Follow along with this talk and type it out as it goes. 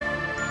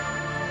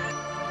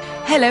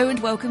Hello and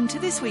welcome to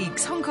this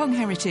week's Hong Kong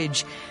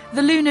Heritage.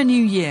 The Lunar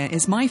New Year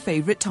is my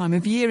favourite time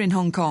of year in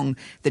Hong Kong.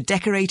 The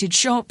decorated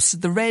shops,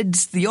 the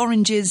reds, the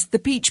oranges, the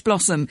peach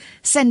blossom,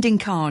 sending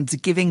cards,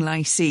 giving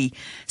lai si.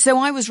 So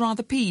I was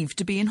rather peeved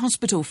to be in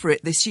hospital for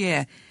it this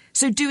year.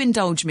 So do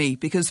indulge me,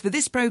 because for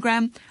this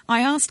programme,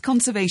 I asked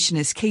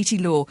conservationist Katie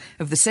Law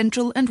of the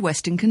Central and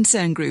Western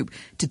Concern Group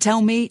to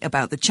tell me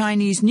about the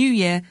Chinese New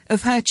Year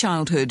of her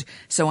childhood,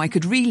 so I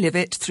could relive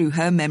it through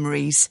her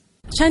memories.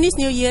 Chinese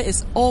New Year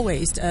is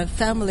always a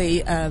family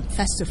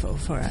festival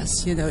for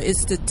us. You know,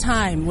 it's the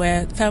time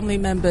where family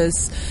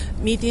members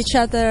meet each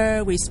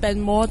other. We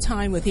spend more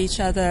time with each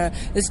other,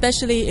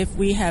 especially if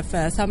we have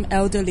some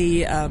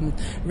elderly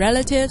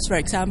relatives. For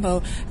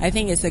example, I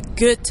think it's a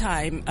good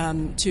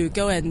time to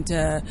go and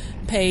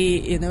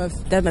pay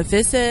them a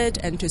visit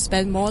and to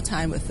spend more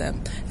time with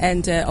them.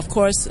 And of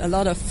course, a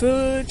lot of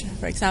food.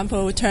 For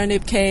example,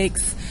 turnip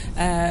cakes.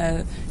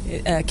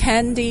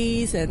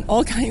 Candies and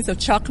all kinds of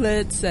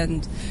chocolates,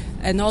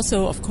 and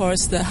also, of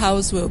course, the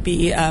house will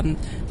be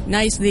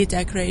nicely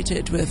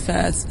decorated with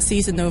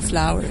seasonal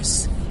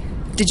flowers.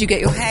 Did you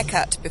get your hair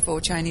cut before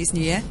Chinese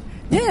New Year?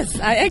 Yes,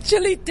 I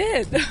actually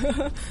did.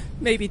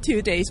 Maybe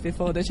 2 days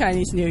before the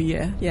Chinese New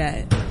Year.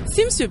 Yeah,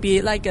 seems to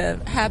be like a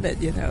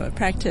habit, a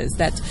practice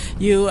that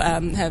you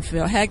have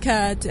your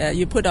haircut,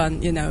 you put on,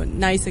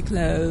 nicer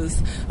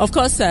clothes. Of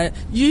course,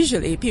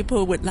 usually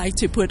people would like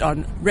to put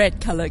on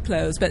red colored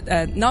clothes,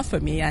 but not for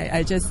me.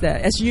 I just,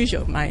 as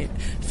usual, my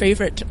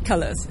favorite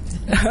colors.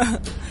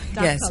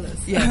 Dark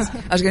colors. Yes.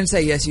 I was going to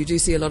say, yes, you do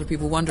see a lot of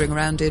people wandering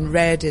around in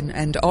red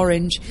and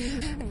orange.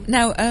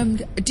 Now,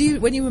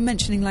 when you were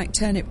mentioning like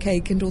turnip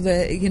cake and all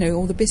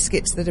the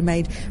biscuits that are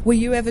made, were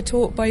you ever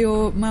taught by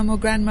your mum or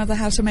grandmother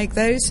how to make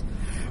those?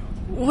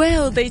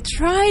 Well, they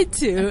try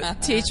to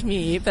teach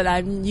me, but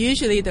I'm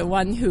usually the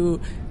one who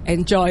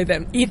enjoy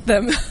them, eat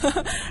them,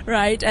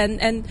 right?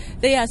 And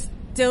they are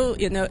still,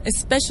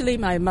 especially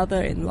my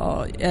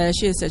mother-in-law,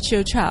 she is a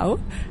Chiu Chow,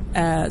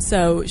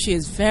 so she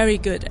is very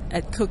good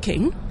at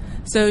cooking.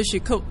 So she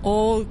cooked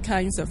all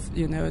kinds of,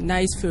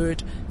 nice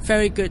food,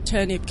 very good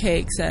turnip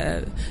cakes,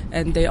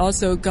 and they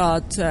also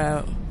got,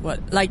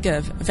 like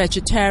a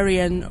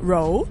vegetarian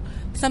roll,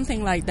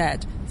 something like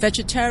that.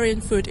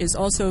 Vegetarian food is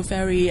also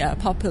very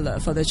popular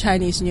for the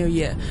Chinese New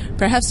Year.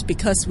 Perhaps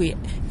because we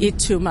eat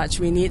too much,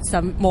 we need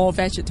some more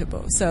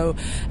vegetables. So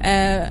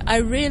I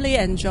really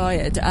enjoy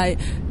it.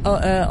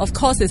 Of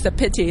course, it's a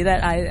pity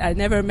that I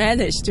never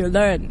managed to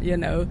learn,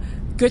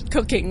 good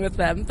cooking with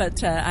them,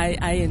 but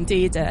I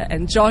indeed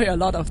enjoy a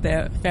lot of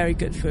their very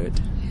good food.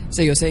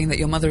 So you're saying that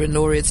your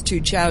mother-in-law is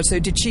Tu Chow. So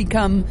did she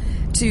come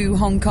to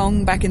Hong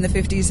Kong back in the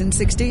 50s and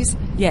 60s?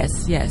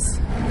 Yes.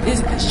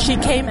 She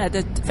came at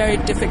a very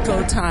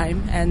difficult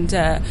time and,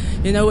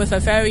 with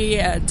a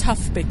very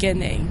tough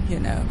beginning,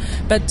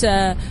 But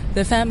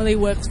the family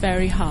worked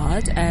very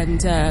hard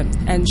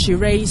and she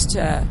raised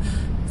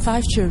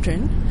 5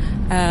 children,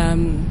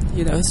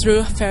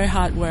 through very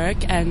hard work.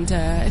 And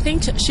I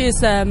think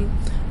she's,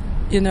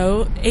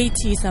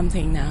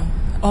 80-something now.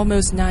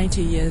 Almost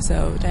 90 years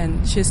old,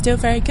 and she's still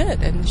very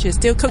good, and she's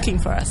still cooking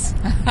for us.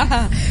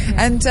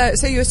 And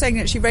so you were saying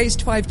that she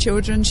raised 5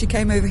 children. She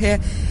came over here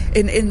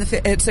in the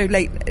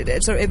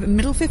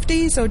middle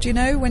 50s, or do you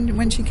know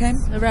when she came?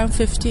 Around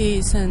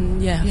 50s,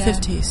 and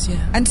 50s,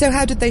 yeah. And so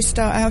how did they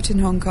start out in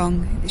Hong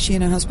Kong, she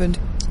and her husband?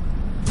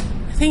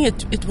 I think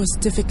it was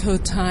a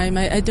difficult time.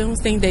 I don't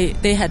think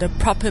they had a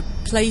proper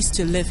place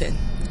to live in.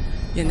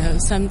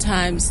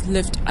 Sometimes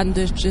lived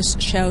under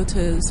just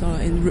shelters or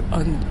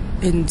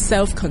in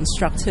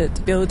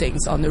self-constructed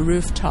buildings on the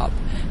rooftop.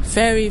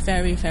 Very,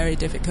 very, very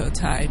difficult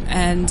time.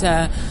 And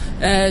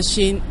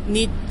she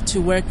needed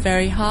to work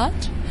very hard.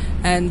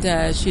 And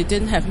she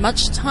didn't have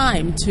much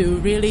time to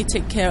really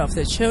take care of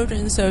the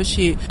children. So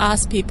she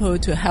asked people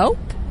to help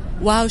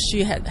while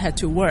she had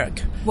to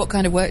work. What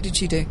kind of work did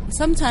she do?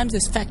 Sometimes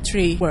it's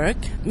factory work,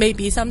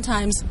 maybe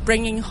sometimes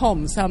bringing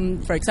home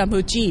some, for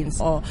example,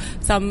 jeans or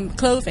some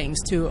clothing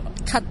to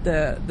cut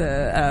the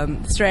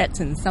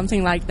threads and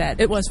something like that.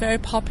 It was very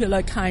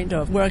popular kind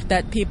of work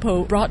that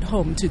people brought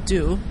home to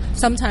do,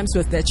 sometimes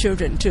with their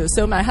children too.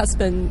 So my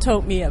husband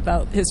told me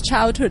about his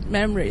childhood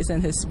memories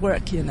and his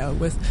work,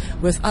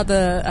 with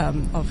other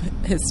of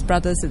his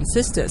brothers and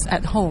sisters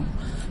at home.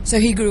 So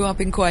he grew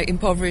up in quite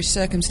impoverished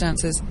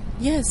circumstances?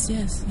 Yes,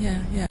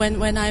 yeah.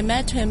 When I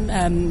met him,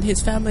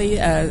 his family,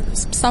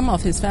 some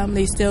of his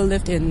family still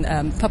lived in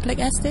public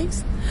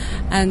estates,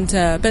 and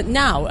but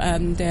now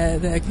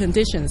the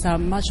conditions are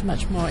much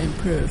more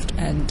improved,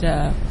 and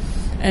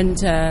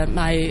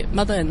my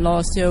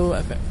mother-in-law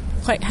still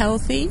quite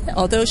healthy,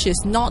 although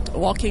she's not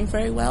walking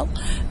very well.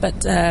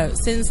 But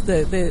since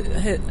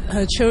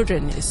her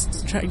children is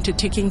trying to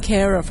taking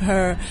care of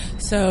her,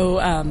 so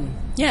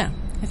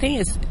I think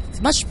it's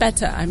much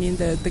better. I mean,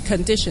 the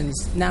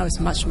conditions now is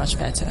much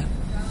better.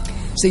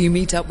 So you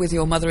meet up with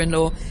your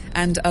mother-in-law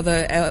and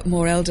other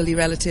more elderly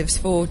relatives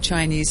for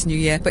Chinese New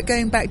Year. But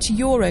going back to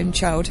your own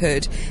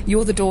childhood,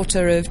 you're the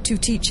daughter of 2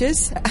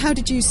 teachers. How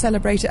did you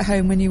celebrate at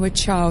home when you were a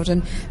child,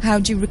 and how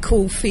do you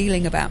recall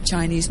feeling about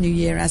Chinese New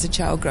Year as a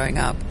child growing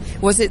up?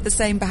 Was it the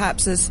same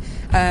perhaps as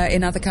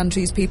in other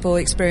countries people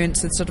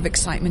experience the sort of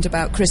excitement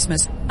about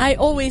Christmas? I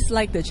always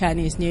like the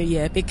Chinese New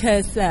Year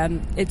because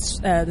it's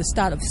the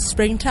start of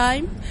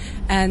springtime,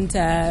 and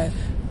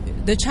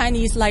the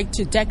Chinese like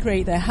to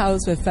decorate their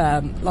house with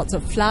lots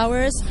of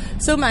flowers.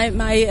 So my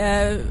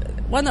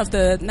one of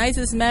the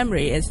nicest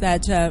memory is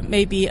that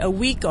maybe a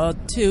week or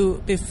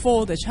 2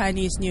 before the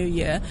Chinese New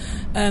Year,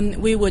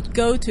 we would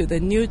go to the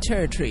New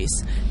Territories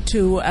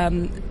to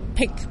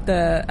pick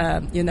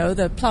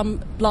the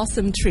plum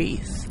blossom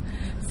trees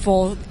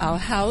for our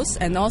house,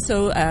 and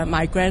also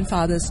my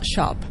grandfather's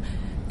shop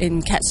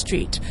in Cat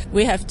Street.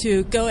 We have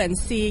to go and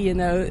see,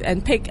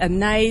 and pick a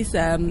nice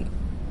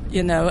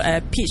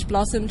a peach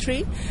blossom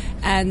tree,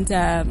 and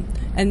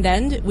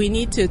then we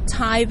need to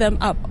tie them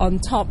up on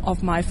top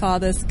of my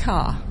father's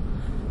car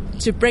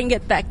to bring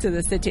it back to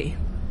the city.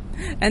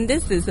 And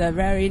this is a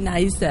very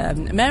nice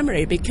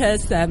memory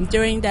because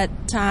during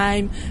that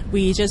time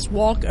we just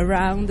walk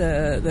around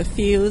the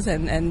fields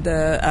and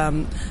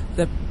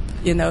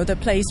the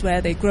place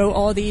where they grow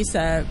all these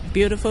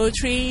beautiful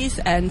trees,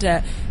 and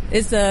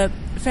it's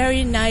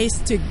very nice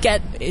to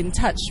get in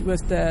touch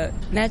with the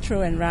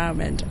natural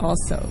environment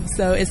also.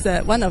 So it's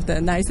one of the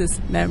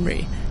nicest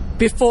memory.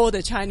 Before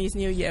the Chinese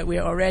New Year,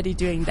 we're already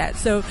doing that.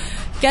 So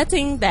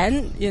getting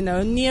then,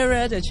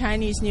 nearer the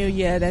Chinese New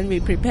Year, then we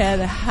prepare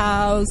the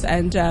house,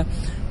 and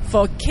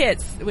for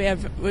kids,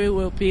 we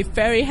will be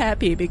very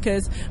happy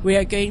because we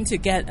are going to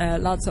get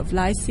lots of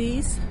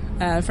lychees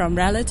from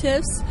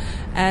relatives,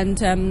 and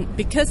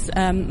because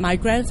my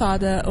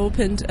grandfather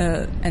opened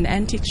an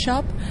antique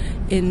shop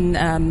in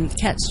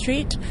Cat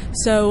Street,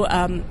 so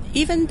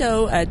even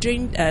though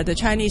during the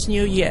Chinese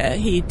New Year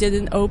he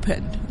didn't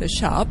open the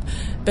shop,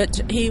 but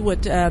he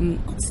would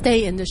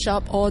stay in the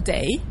shop all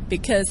day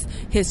because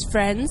his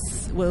friends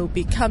will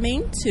be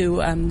coming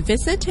to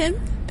visit him.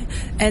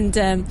 And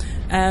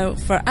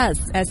for us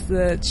as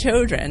the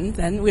children,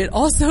 then we'd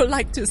also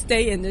like to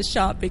stay in the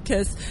shop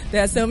because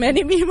there are so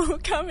many people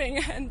coming,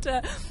 and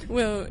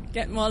we'll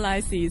get more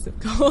lychees, of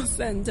course.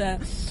 And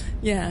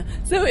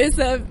so it's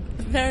a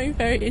very,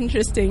 very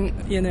interesting,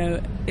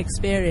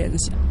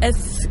 experience.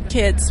 As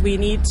kids, we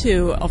need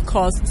to, of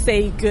course,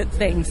 say good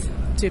things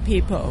to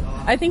people.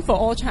 I think for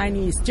all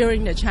Chinese,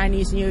 during the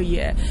Chinese New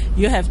Year,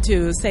 you have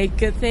to say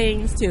good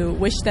things to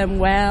wish them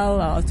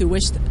well, or to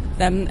wish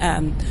them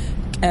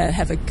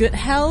have a good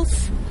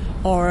health,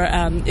 or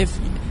if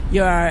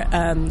you are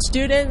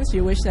students,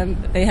 you wish them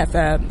they have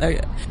a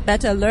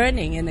better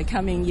learning in the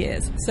coming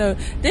years. So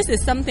this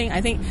is something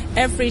I think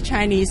every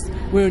Chinese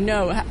will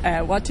know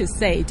what to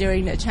say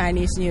during the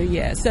Chinese New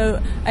Year.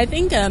 So I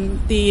think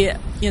the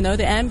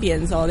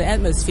ambience or the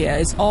atmosphere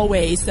is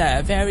always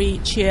very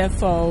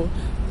cheerful,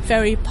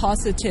 very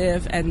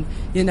positive, and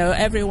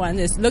everyone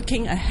is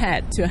looking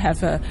ahead to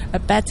have a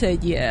better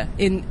year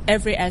in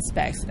every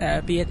aspect,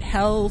 be it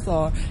health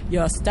or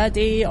your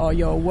study or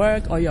your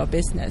work or your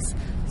business.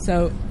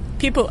 So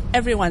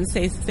everyone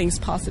says things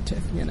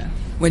positive.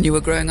 When you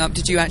were growing up,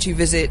 did you actually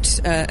visit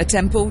a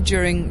temple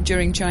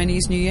during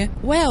Chinese New Year?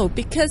 Well,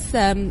 because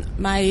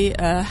my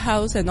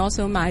house and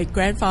also my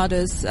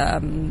grandfather's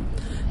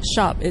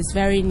shop is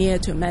very near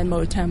to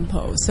Manmo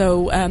Temple,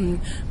 so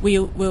we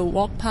will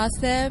walk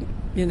past there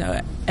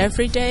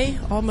every day,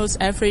 almost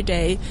every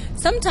day.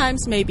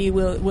 Sometimes maybe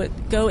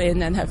would go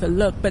in and have a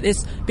look, but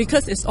it's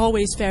because it's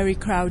always very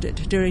crowded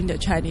during the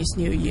Chinese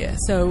New Year.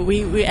 So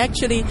we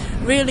actually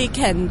really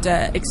can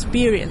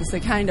experience the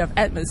kind of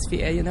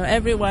atmosphere,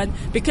 everyone,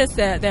 because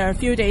there are a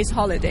few days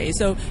holiday.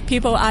 So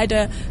people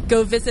either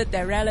go visit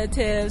their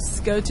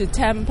relatives, go to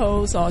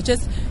temples, or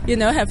just,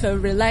 have a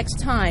relaxed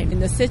time in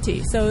the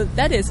city. So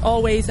that is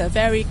always a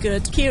very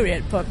good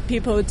period for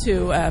people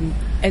to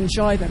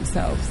enjoy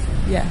themselves.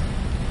 Yeah.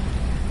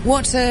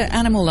 What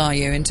animal are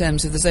you in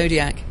terms of the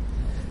zodiac?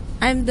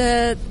 I'm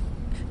do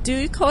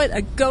you call it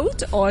a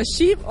goat or a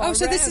sheep or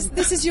so ram?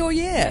 this is your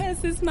year?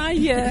 Yes, it's my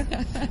year.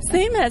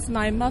 Same as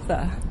my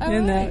mother,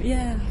 right.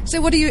 Yeah. So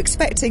what are you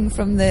expecting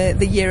from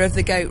the year of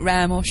the goat,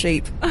 ram or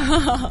sheep?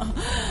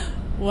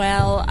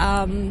 Well,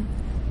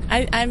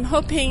 I'm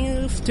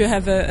hoping to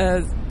have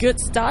a good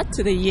start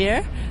to the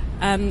year.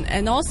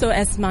 And also,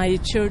 as my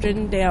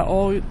children, they are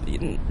all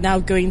now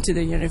going to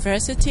the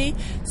university,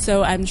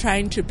 so I'm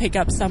trying to pick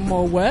up some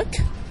more work,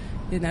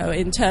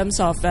 in terms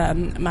of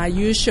my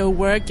usual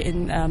work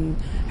in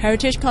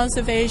heritage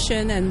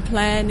conservation and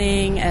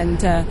planning,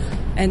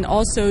 and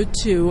also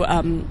to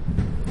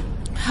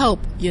help,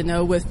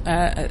 with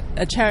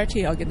a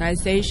charity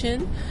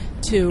organization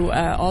to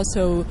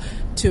also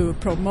to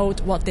promote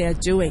what they are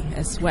doing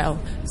as well.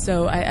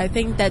 So I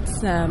think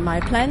that's my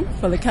plan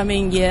for the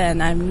coming year,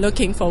 and I'm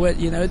looking forward,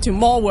 to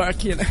more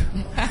work,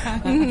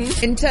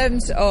 In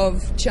terms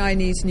of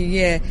Chinese New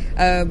Year,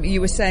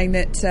 you were saying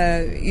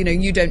that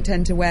you don't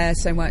tend to wear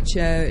so much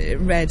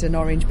red and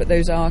orange, but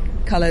those are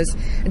colours.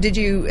 Did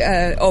you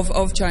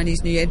of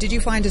Chinese New Year? Did you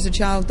find as a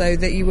child though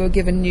that you were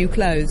given new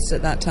clothes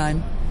at that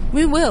time?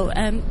 We will,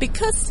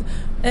 because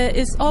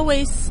it's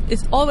always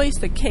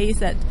the case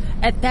that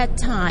at that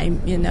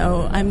time,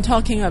 I'm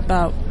talking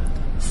about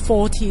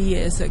 40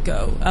 years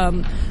ago,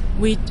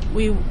 we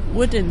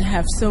wouldn't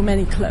have so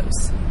many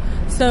clothes.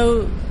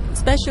 So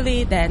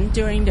especially then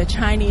during the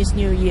Chinese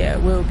New Year,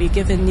 we'll be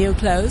given new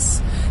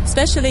clothes.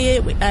 Especially,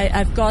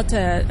 I've got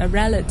a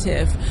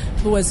relative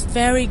who was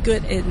very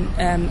good in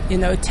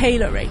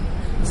tailoring.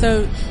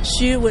 So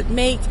she would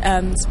make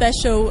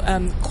special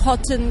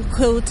cotton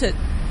quilted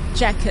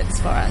jackets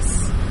for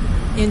us.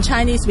 In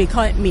Chinese, we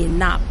call it 棉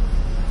衲.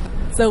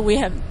 So we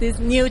have these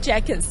new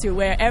jackets to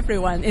wear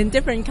everyone in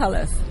different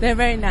colors. They're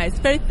very nice,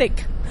 very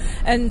thick,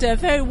 and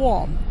very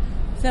warm.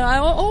 So I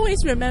always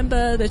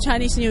remember the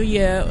Chinese New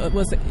Year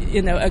was,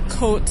 a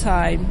cold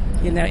time,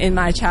 in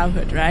my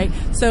childhood, right?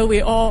 So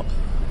we all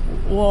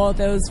wore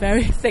those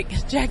very thick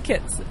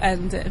jackets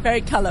and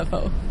very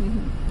colorful,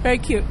 very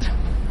cute.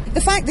 The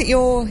fact that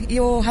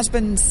your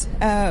husband's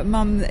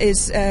mum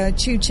is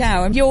Chu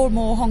Chow, and you're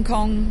more Hong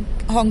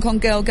Kong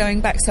girl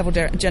going back several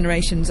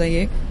generations, are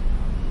you?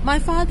 My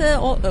father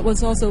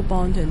was also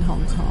born in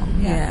Hong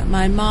Kong. Yeah.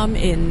 My mom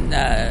in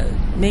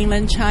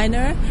mainland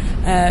China,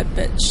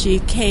 but she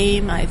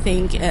came, I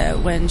think,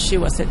 when she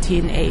was a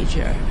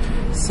teenager.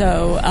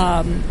 So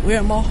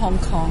we're more Hong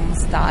Kong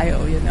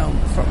style,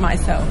 for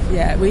myself.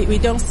 Yeah, we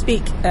don't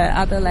speak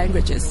other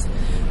languages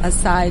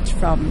aside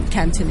from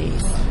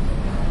Cantonese.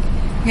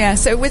 Yeah,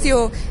 so with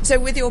your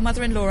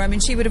mother-in-law, I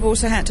mean, she would have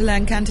also had to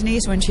learn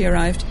Cantonese when she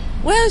arrived.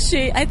 Well,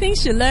 I think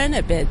she learned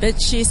a bit,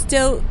 but she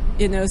still,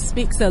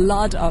 speaks a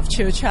lot of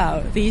Chu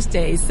Chow these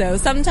days. So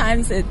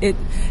sometimes it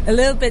a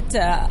little bit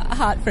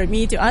hard for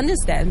me to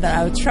understand, but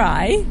I'll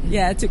try,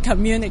 to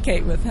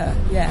communicate with her.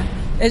 Yeah,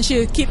 and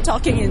she'll keep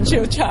talking in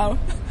Chu Chow.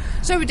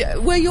 So,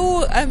 were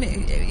your,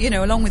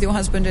 along with your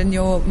husband and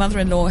your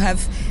mother-in-law,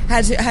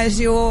 has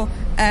your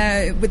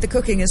with the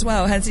cooking as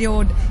well, has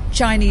your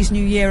Chinese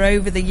New Year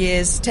over the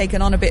years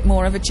taken on a bit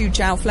more of a Chu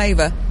Chow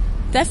flavour?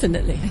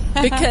 Definitely,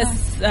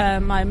 because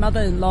my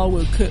mother-in-law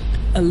will cook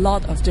a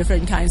lot of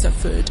different kinds of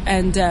food,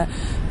 and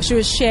she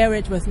will share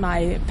it with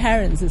my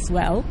parents as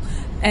well.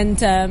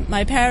 And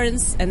my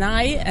parents and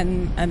I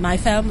and my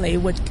family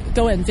would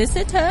go and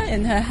visit her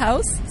in her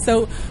house.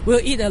 So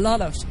we'll eat a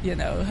lot of,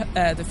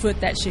 the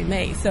food that she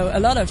made. So a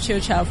lot of Chu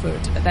Chow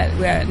food that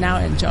we're now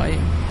enjoying.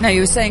 Now,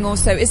 you were saying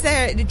also, is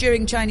there,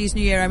 during Chinese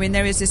New Year, I mean,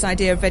 there is this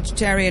idea of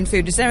vegetarian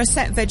food. Is there a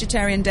set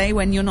vegetarian day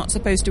when you're not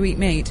supposed to eat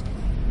meat?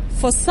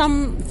 For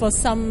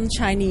some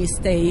Chinese,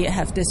 they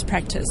have this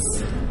practice.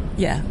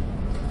 Yeah.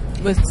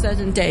 With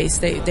certain days,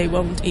 they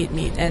won't eat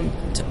meat, and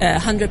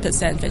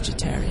 100%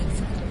 vegetarian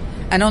food.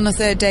 And on the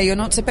third day, you're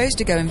not supposed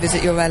to go and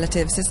visit your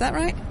relatives, is that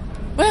right?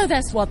 Well,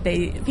 that's what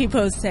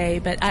people say,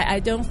 but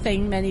I don't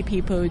think many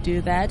people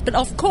do that. But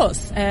of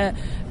course, for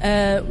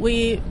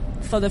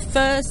the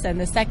first and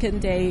the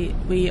second day,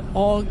 we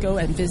all go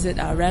and visit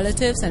our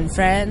relatives and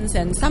friends,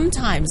 and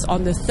sometimes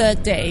on the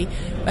third day,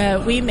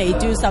 we may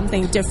do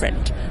something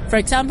different. For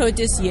example,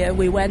 this year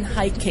we went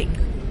hiking.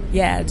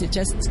 Yeah, to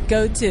just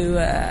go to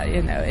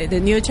the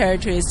new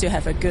territories to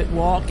have a good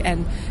walk,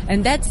 and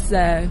that's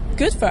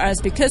good for us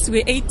because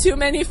we ate too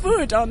many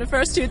food on the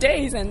first 2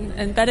 days,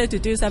 and better to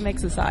do some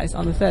exercise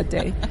on the third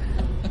day.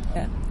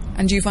 Yeah.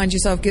 And do you find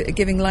yourself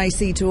giving lai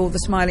si to all the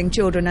smiling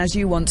children as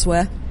you once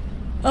were?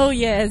 Oh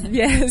yes,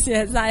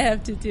 I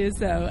have to do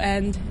so,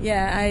 and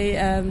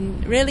I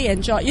really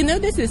enjoy.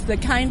 This is the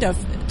kind of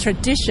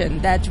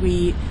tradition that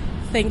we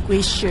think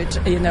we should,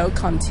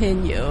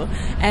 continue.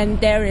 And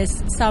there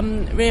is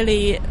some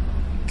really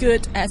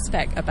good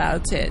aspect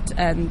about it.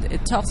 And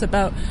it talks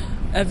about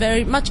a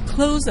very much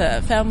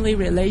closer family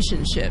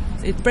relationship.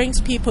 It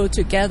brings people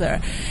together.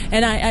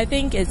 And I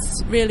think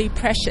it's really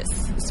precious,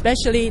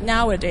 especially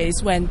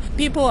nowadays when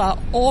people are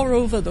all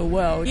over the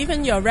world.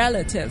 Even your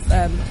relative,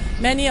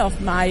 many of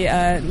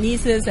my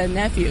nieces and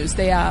nephews,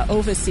 they are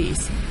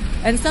overseas.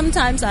 And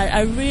sometimes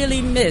I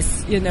really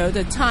miss,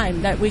 the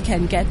time that we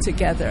can get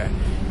together.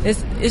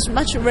 It's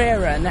much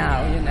rarer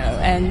now,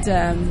 and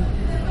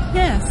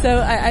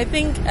so I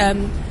think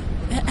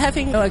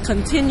having a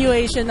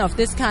continuation of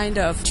this kind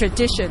of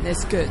tradition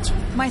is good.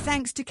 My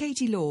thanks to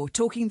Katie Law,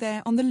 talking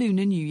there on the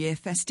Lunar New Year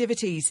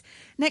festivities.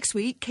 Next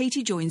week,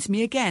 Katie joins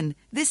me again,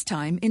 this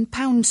time in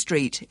Pound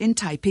Street in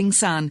Taiping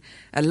San,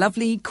 a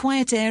lovely,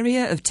 quiet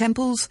area of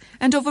temples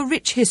and of a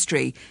rich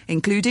history,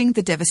 including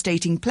the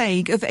devastating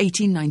plague of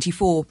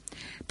 1894.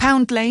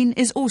 Pound Lane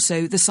is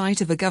also the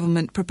site of a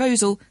government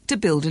proposal to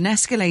build an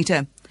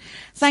escalator.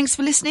 Thanks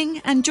for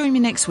listening, and join me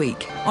next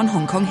week on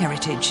Hong Kong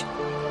Heritage.